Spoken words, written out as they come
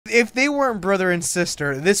if they weren't brother and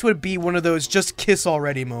sister, this would be one of those just kiss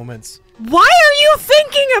already moments. Why are you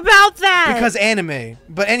thinking about that? Because anime.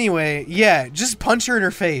 But anyway, yeah, just punch her in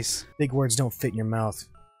her face. Big words don't fit in your mouth.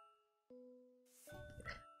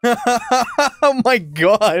 Oh my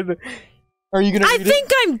god. Are you gonna read it? I think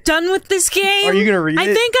I'm done with this game. Are you gonna read it?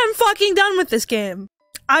 I think I'm fucking done with this game.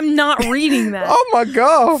 I'm not reading that. Oh my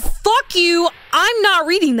god. Fuck you. I'm not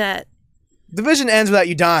reading that. Division ends without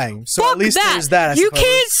you dying, so Fuck at least that. there's that, I You suppose.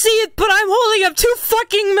 can't see it, but I'm holding up 2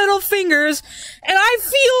 fucking middle fingers, and I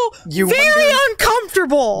feel very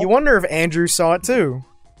uncomfortable. You wonder if Andrew saw it too.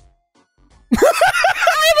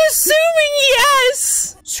 I'm assuming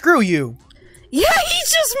yes. Screw you. Yeah, he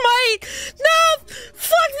just might. No,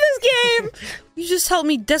 fuck this game. You just helped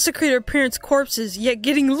me desecrate our parents' corpses, yet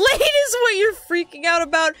getting laid is what you're freaking out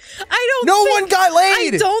about. No one got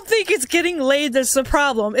laid! I don't think it's getting laid that's the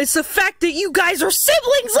problem. It's the fact that you guys are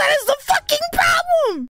siblings that is the fucking problem!